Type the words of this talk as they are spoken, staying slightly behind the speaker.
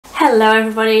Hello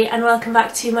everybody and welcome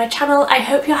back to my channel. I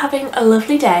hope you're having a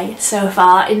lovely day so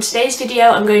far. In today's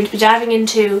video I'm going to be diving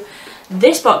into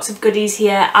this box of goodies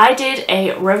here. I did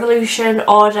a Revolution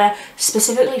order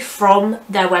specifically from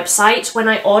their website. When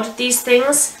I ordered these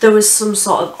things there was some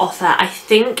sort of offer. I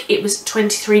think it was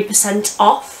 23%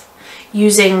 off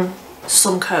using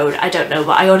some code, I don't know,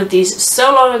 but I ordered these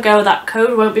so long ago that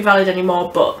code won't be valid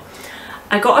anymore. But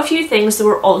I got a few things. There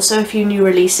were also a few new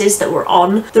releases that were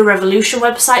on the Revolution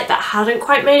website that hadn't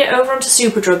quite made it over onto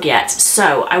Superdrug yet,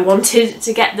 so I wanted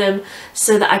to get them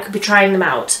so that I could be trying them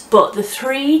out. But the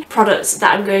three products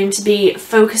that I'm going to be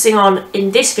focusing on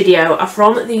in this video are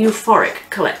from the Euphoric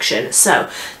collection. So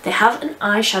they have an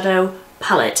eyeshadow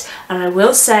palette, and I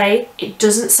will say it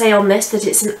doesn't say on this that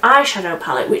it's an eyeshadow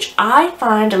palette, which I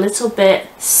find a little bit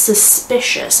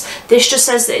suspicious. This just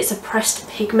says that it's a pressed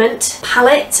pigment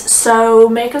palette, so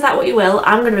make of that what you will.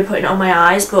 I'm going to be putting it on my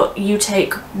eyes, but you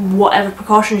take whatever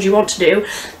precautions you want to do.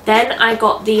 Then I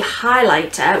got the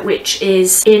highlighter, which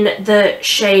is in the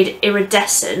shade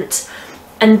Iridescent,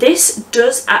 and this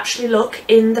does actually look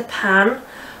in the pan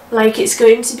like it's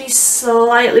going to be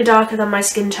slightly darker than my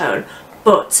skin tone,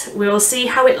 but we will see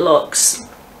how it looks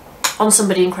on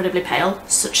somebody incredibly pale,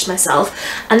 such as myself.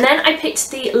 And then I picked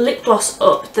the lip gloss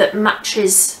up that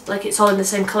matches, like it's all in the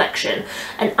same collection,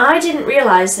 and I didn't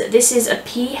realise that this is a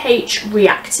pH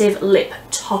reactive lip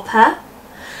topper.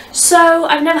 So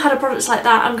I've never had a product like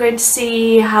that. I'm going to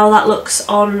see how that looks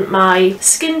on my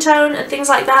skin tone and things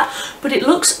like that, but it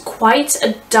looks quite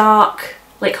a dark,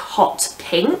 like hot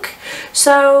pink,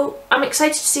 so I'm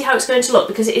excited to see how it's going to look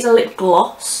because it is a lip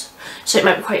gloss. So it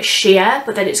might be quite sheer,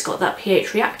 but then it's got that pH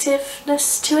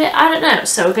reactiveness to it. I don't know.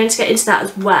 So we're going to get into that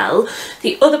as well.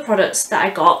 The other products that I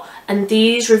got, and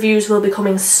these reviews will be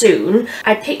coming soon,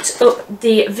 I picked up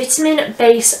the Vitamin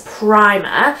Base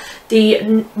Primer,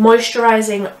 the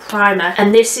moisturising primer,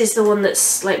 and this is the one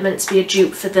that's like meant to be a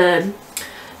dupe for the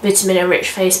Vitamin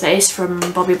Enriched Face Base from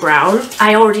Bobbi Brown.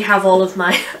 I already have all of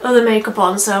my other makeup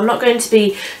on, so I'm not going to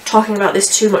be talking about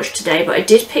this too much today, but I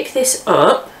did pick this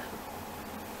up.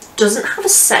 Doesn't have a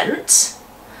scent.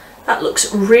 That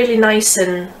looks really nice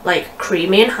and like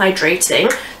creamy and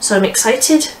hydrating, so I'm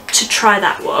excited to try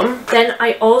that one. Then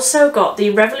I also got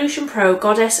the Revolution Pro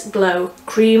Goddess Glow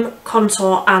Cream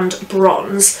Contour and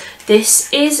Bronze.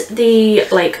 This is the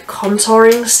like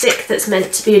contouring stick that's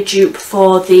meant to be a dupe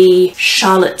for the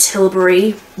Charlotte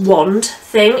Tilbury wand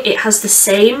thing. It has the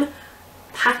same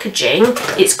packaging,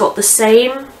 it's got the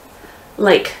same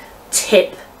like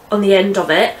tip on the end of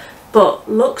it,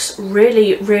 but looks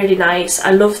really, really nice.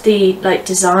 I love the like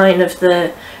design of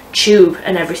the tube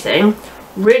and everything.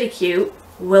 Really cute.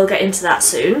 We'll get into that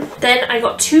soon. Then I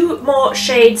got two more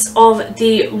shades of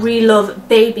the RELOVE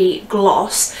Baby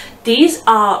Gloss. These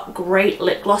are great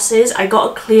lip glosses. I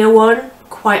got a clear one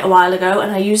quite a while ago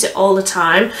and I use it all the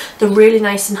time. They're really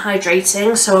nice and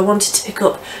hydrating, so I wanted to pick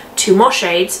up two more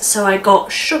shades. So I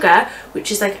got Sugar,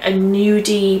 which is like a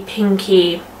nudie,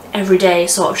 pinky, everyday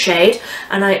sort of shade,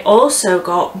 and I also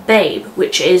got Babe,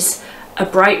 which is a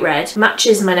bright red.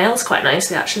 Matches my nails quite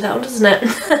nicely actually, that one, doesn't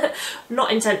it?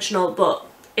 Not intentional, but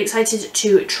excited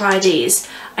to try these.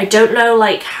 I don't know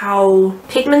like how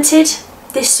pigmented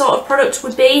this sort of product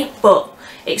would be, but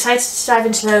excited to dive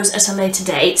into those at a later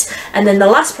date. And then the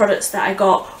last products that I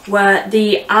got were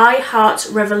the I Heart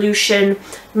Revolution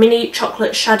Mini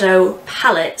Chocolate Shadow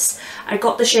Palettes. I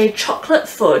got the shade Chocolate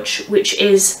Fudge, which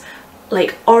is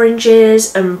like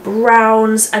oranges and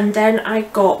browns, and then I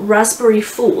got Raspberry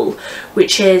Fool,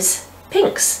 which is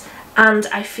pinks. And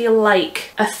I feel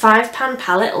like a £5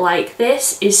 palette like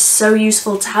this is so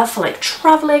useful to have for like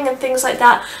travelling and things like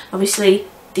that. Obviously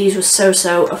these were so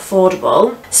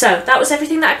affordable. So that was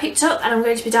everything that I picked up, and I'm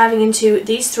going to be diving into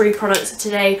these three products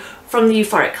today from the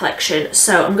Euphoric collection.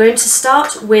 So I'm going to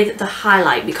start with the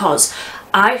highlight because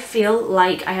I feel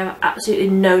like I have absolutely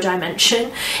no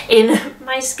dimension in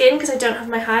my skin because I don't have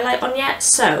my highlight on yet.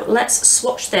 So let's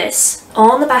swatch this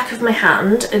on the back of my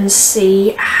hand and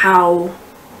see how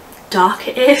dark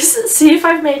it is. See if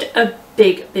I've made a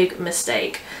big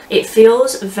mistake. It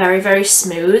feels very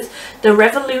smooth. The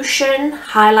Revolution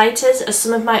highlighters are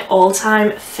some of my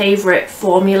all-time favourite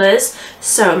formulas,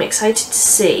 so I'm excited to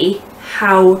see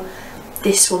how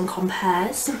this one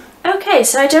compares. Okay,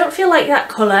 so I don't feel like that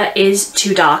colour is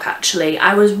too dark actually.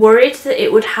 I was worried that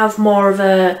it would have more of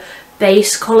a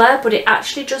base colour, but it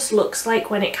actually just looks like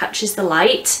when it catches the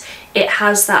light, it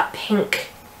has that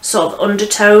pink sort of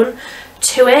undertone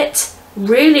to it.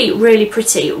 Really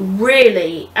pretty,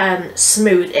 really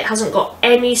smooth. It hasn't got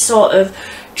any sort of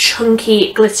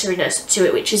chunky glitteriness to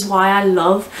it, which is why I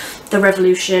love the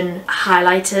Revolution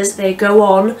highlighters. They go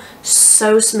on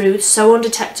so smooth, so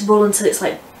undetectable until it's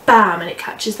like bam and it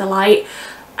catches the light.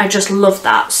 I just love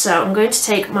that. So I'm going to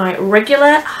take my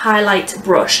regular highlight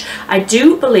brush. I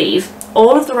do believe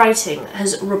all of the writing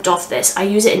has rubbed off this. I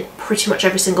use it in pretty much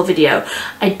every single video.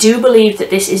 I do believe that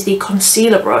this is the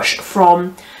concealer brush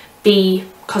from B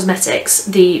Cosmetics,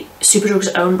 the Superdrug's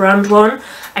own brand one.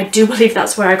 I do believe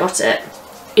that's where I got it.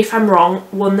 If I'm wrong,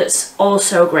 one that's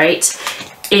also great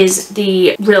is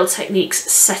the Real Techniques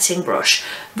setting brush.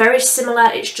 Very similar,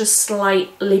 it's just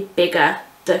slightly bigger,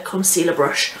 the concealer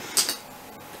brush.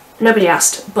 Nobody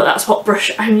asked, but that's what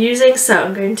brush I'm using, so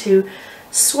I'm going to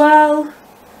swirl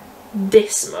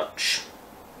this much.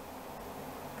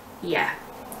 Yeah,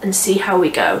 and see how we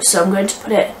go. So I'm going to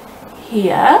put it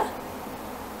here.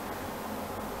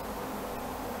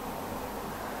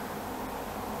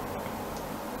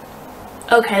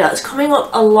 Okay, that's coming up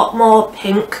a lot more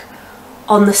pink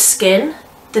on the skin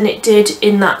than it did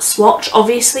in that swatch.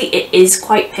 Obviously it is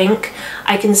quite pink.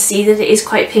 I can see that it is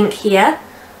quite pink here,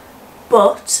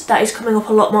 but that is coming up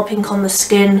a lot more pink on the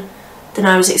skin than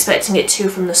I was expecting it to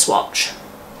from the swatch.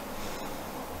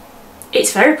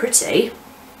 It's very pretty.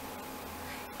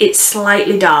 It's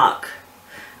slightly dark.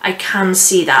 I can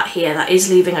see that here. That is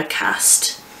leaving a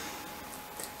cast.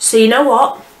 So you know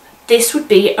what? This would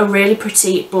be a really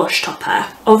pretty blush topper.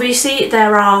 Obviously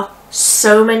there are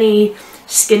so many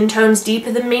skin tones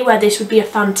deeper than me where this would be a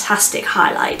fantastic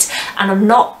highlight, and I'm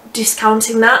not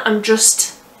discounting that. I'm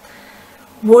just,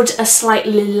 would a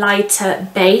slightly lighter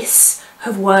base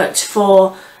have worked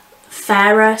for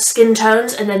fairer skin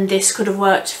tones, and then this could have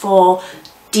worked for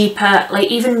deeper, like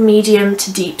even medium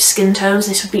to deep skin tones?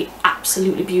 This would be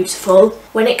absolutely beautiful.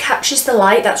 When it catches the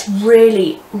light, that's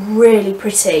really, really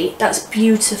pretty. That's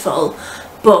beautiful,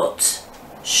 but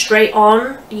straight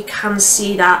on you can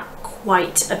see that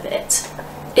quite a bit.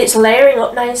 It's layering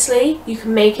up nicely. You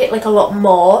can make it like a lot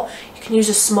more. You can use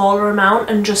a smaller amount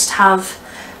and just have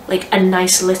like a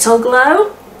nice little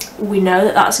glow. We know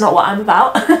that that's not what I'm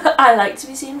about. I like to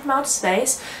be seen from outer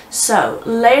space. So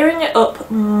layering it up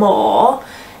more,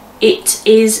 it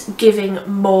is giving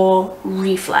more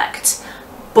reflect,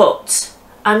 but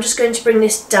I'm just going to bring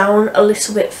this down a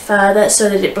little bit further so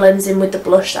that it blends in with the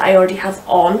blush that I already have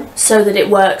on, so that it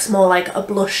works more like a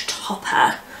blush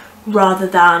topper rather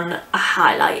than a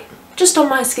highlight. Just on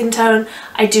my skin tone,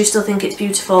 I do still think it's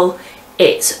beautiful.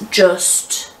 It's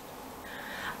just,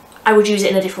 I would use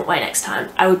it in a different way next time.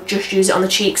 I would just use it on the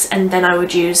cheeks and then I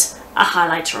would use a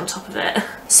highlighter on top of it.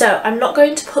 So I'm not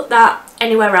going to put that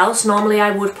anywhere else. Normally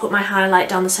I would put my highlight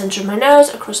down the centre of my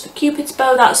nose, across the cupid's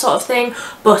bow, that sort of thing,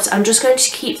 but I'm just going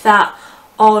to keep that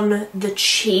on the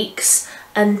cheeks,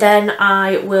 and then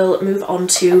I will move on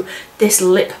to this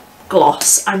lip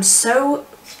gloss. I'm so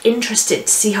interested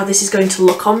to see how this is going to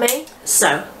look on me.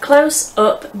 So close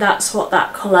up, that's what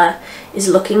that colour is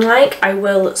looking like. I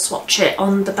will swatch it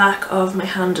on the back of my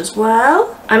hand as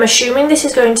well. I'm assuming this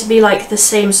is going to be like the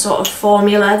same sort of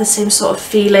formula, the same sort of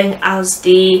feeling as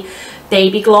the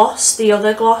baby gloss, the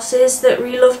other glosses that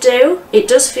RELOVE do. It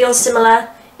does feel similar.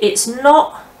 It's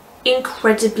not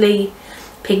incredibly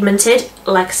pigmented.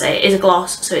 Like I say, it is a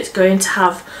gloss, so it's going to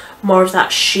have more of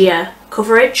that sheer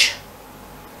coverage.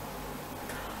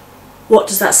 What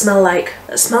does that smell like?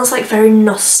 That smells like very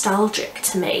nostalgic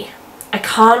to me. I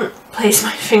can't place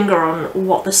my finger on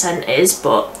what the scent is,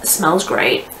 but it smells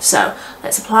great. So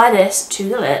let's apply this to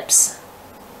the lips.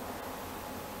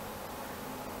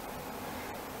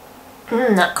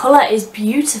 That colour is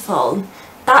beautiful.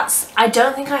 I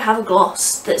don't think I have a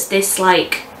gloss that's this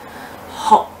like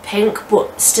hot pink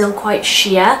but still quite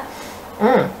sheer.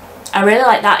 I really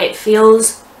like that. It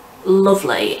feels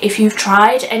lovely. If you've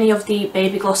tried any of the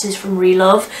baby glosses from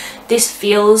RELOVE, this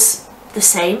feels the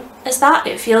same as that.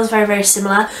 It feels very, very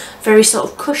similar. Very sort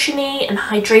of cushiony and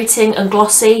hydrating and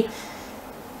glossy,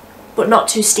 but not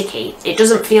too sticky. It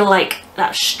doesn't feel like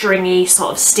that stringy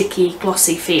sort of sticky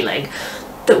glossy feeling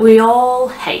that we all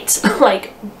hate.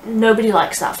 Like, nobody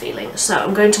likes that feeling. So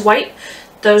I'm going to wipe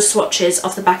those swatches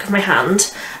off the back of my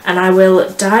hand and I will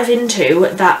dive into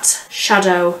that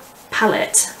shadow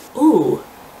palette. Ooh,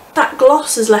 that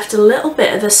gloss has left a little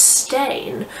bit of a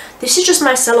stain. This is just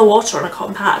micellar water on a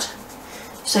cotton pad.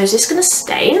 So is this going to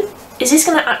stain? Is this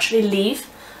going to actually leave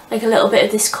like a little bit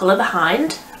of this colour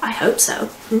behind? I hope so.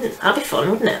 That'd be fun,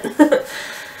 wouldn't it?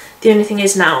 The only thing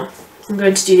is now I'm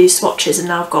going to do these swatches and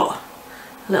now I've got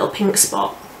a little pink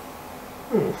spot.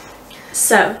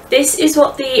 So this is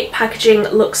what the packaging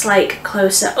looks like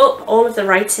closer up. All of the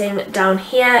writing down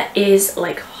here is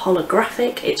like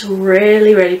holographic. It's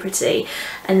really, really pretty.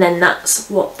 And then that's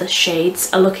what the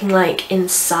shades are looking like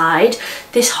inside.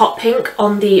 This hot pink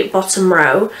on the bottom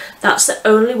row, that's the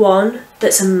only one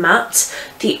that's a matte.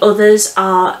 The others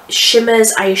are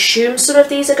shimmers. I assume some of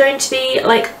these are going to be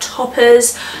like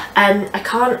toppers. I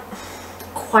can't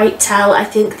quite tell. I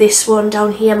think this one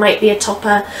down here might be a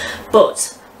topper,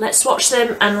 but let's swatch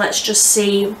them and let's just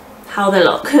see how they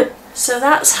look. So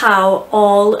that's how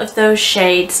all of those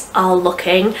shades are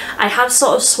looking. I have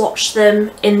sort of swatched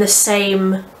them in the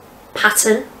same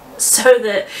pattern so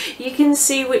that you can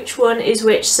see which one is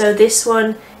which. So this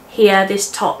one here,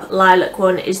 this top lilac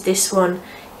one, is this one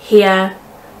here.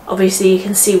 Obviously you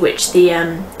can see which the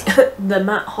the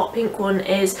matte hot pink one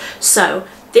is. So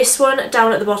this one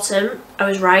down at the bottom, I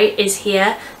was right, is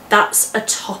here. That's a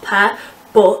topper,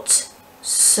 but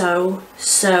so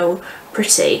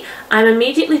pretty. I'm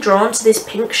immediately drawn to this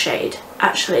pink shade,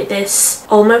 actually, this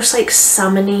almost like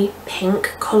salmony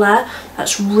pink colour.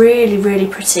 That's really, really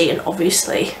pretty and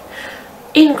obviously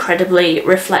incredibly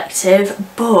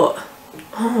reflective. But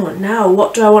oh, now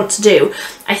what do I want to do?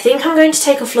 I think I'm going to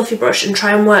take a fluffy brush and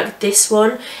try and work this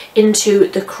one into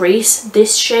the crease,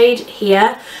 this shade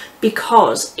here,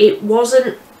 because it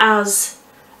wasn't as,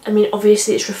 I mean,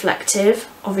 obviously it's reflective,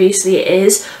 obviously it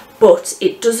is, but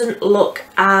it doesn't look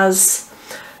as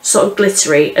sort of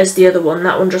glittery as the other one.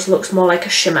 That one just looks more like a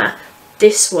shimmer.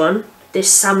 This one,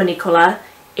 this salmony colour,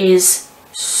 is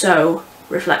so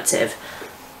reflective.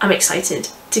 I'm excited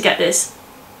to get this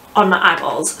on my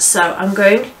eyeballs. So I'm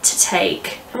going to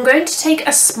take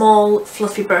a small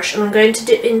fluffy brush and I'm going to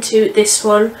dip into this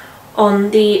one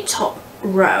on the top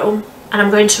row, and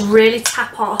I'm going to really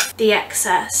tap off the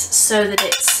excess so that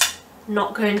it's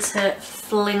not going to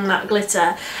fling that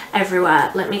glitter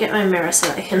everywhere. Let me get my mirror so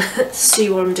that I can see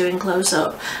what I'm doing close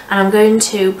up. And I'm going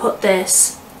to put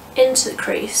this into the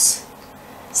crease.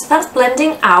 So that's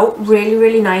blending out really,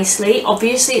 really nicely.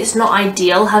 Obviously it's not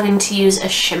ideal having to use a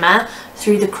shimmer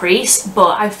through the crease,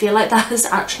 but I feel like that has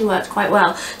actually worked quite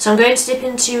well. So I'm going to dip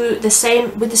into the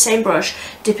same, with the same brush,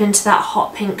 dip into that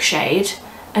hot pink shade,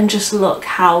 and just look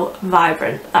how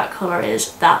vibrant that colour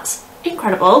is. That's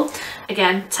incredible.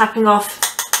 Again, tapping off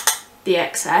the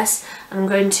excess, and I'm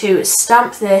going to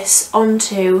stamp this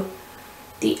onto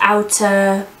the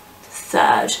outer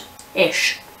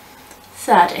third-ish.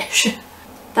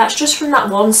 That's just from that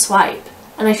one swipe,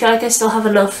 and I feel like I still have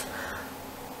enough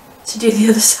to do the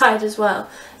other side as well.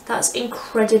 That's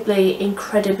incredibly,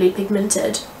 incredibly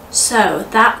pigmented. So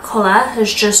that colour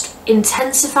has just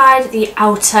intensified the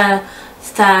outer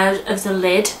third of the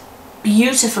lid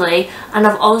beautifully, and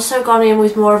I've also gone in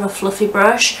with more of a fluffy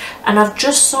brush and I've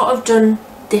just sort of done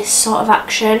this sort of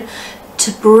action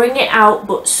to bring it out,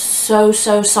 but so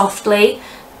softly,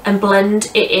 and blend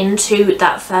it into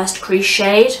that first crease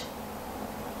shade.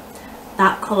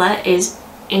 That colour is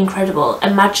incredible.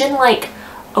 Imagine like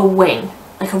a wing,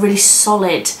 like a really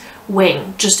solid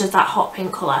wing just of that hot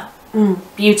pink colour.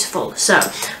 Beautiful. So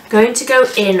I'm going to go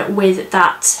in with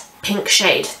that pink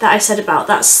shade that I said about,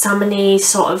 that salmony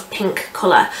sort of pink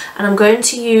colour, and I'm going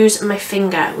to use my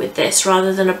finger with this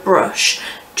rather than a brush.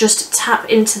 Just tap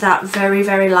into that very,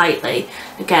 very lightly.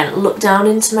 Again, look down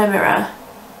into my mirror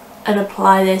and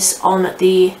apply this on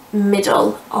the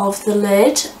middle of the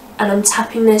lid, and I'm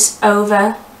tapping this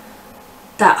over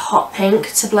that hot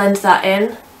pink to blend that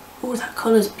in. Oh, that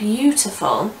colour's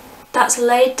beautiful. That's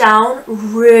laid down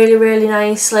really, really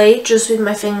nicely just with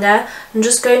my finger. I'm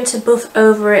just going to buff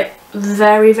over it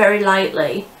very, very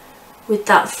lightly with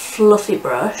that fluffy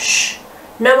brush.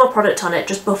 No more product on it,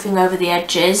 just buffing over the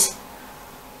edges.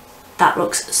 That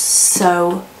looks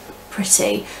so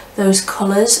pretty. Those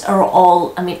colours are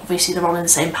all, I mean, obviously they're all in the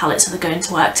same palette, so they're going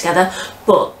to work together,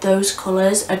 but those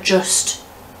colours are just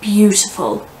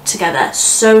beautiful together.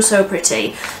 So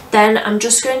pretty. Then I'm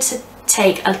just going to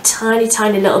take a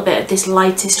tiny little bit of this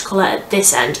lightest colour at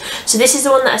this end. So this is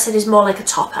the one that I said is more like a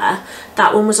topper.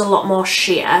 That one was a lot more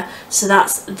sheer, so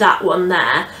that's that one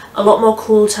there. A lot more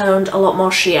cool toned, a lot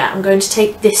more sheer. I'm going to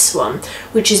take this one,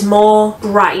 which is more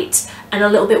bright and a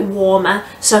little bit warmer.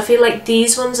 So I feel like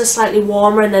these ones are slightly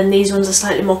warmer and then these ones are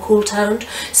slightly more cool toned.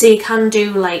 So you can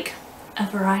do like a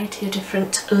variety of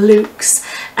different looks.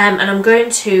 And I'm going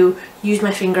to use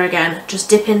my finger again, just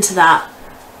dip into that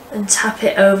and tap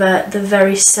it over the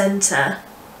very centre,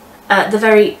 the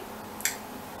very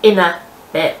inner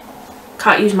bit,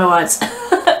 can't use my words,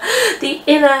 the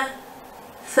inner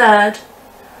third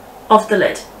of the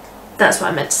lid. That's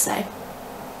what I meant to say.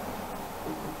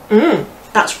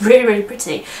 That's really, really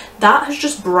pretty. That has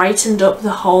just brightened up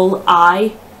the whole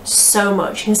eye so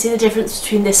much. You can see the difference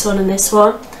between this one and this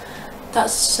one.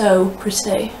 That's so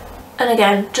pretty. And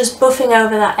again, just buffing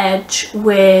over that edge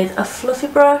with a fluffy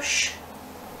brush.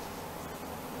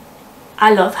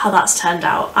 I love how that's turned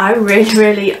out. I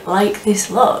really like this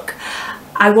look.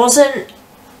 I wasn't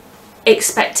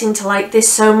expecting to like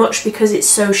this so much because it's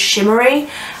so shimmery.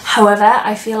 However,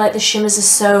 I feel like the shimmers are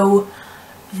so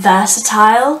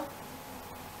versatile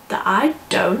that I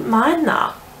don't mind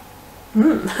that.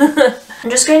 I'm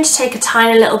just going to take a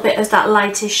tiny little bit of that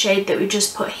lightest shade that we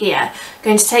just put here. I'm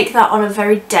going to take that on a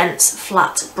very dense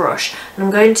flat brush, and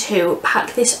I'm going to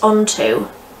pack this onto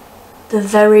the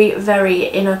very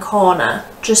inner corner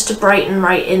just to brighten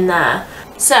right in there.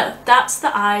 So that's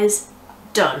the eyes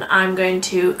done. I'm going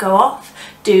to go off,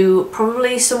 do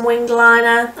probably some winged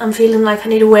liner. I'm feeling like I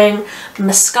need a wing,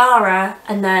 mascara,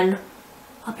 and then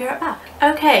I'll be right back.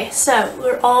 Okay, so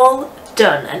we're all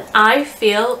done, and I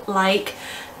feel like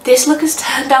this look has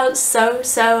turned out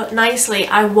so nicely.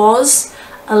 I was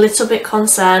a little bit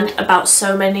concerned about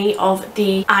so many of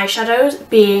the eyeshadows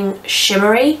being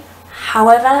shimmery.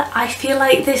 However, I feel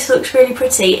like this looks really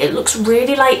pretty. It looks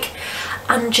really like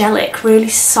angelic, really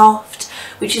soft,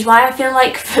 which is why I feel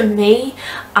like for me,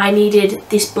 I needed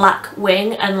this black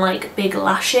wing and like big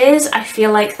lashes. I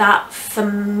feel like that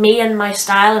for me and my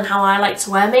style and how I like to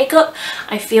wear makeup,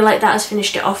 I feel like that has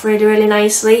finished it off really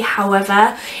nicely.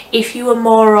 However, if you are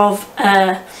more of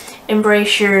a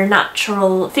embrace your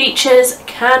natural features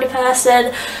kind of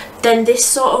person, then this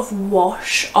sort of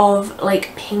wash of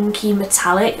like pinky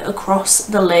metallic across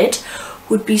the lid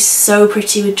would be so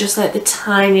pretty with just like the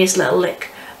tiniest little lick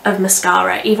of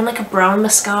mascara. Even like a brown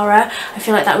mascara, I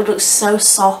feel like that would look so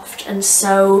soft and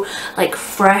so like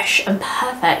fresh and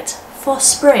perfect for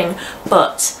spring.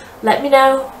 But let me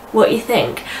know what you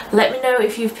think. Let me know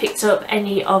if you've picked up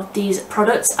any of these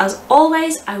products. As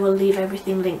always, I will leave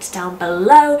everything linked down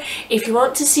below. If you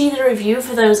want to see the review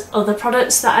for those other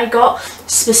products that I got,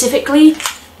 specifically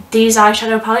these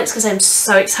eyeshadow palettes, because I'm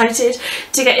so excited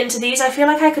to get into these. I feel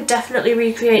like I could definitely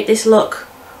recreate this look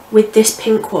with this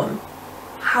pink one.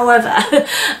 However,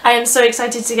 I am so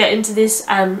excited to get into this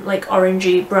like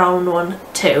orangey brown one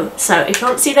too. So if you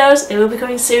want to see those, they will be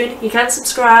coming soon. You can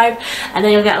subscribe and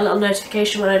then you'll get a little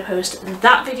notification when I post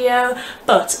that video.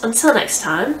 But until next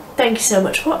time, thank you so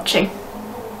much for watching.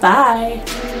 Bye!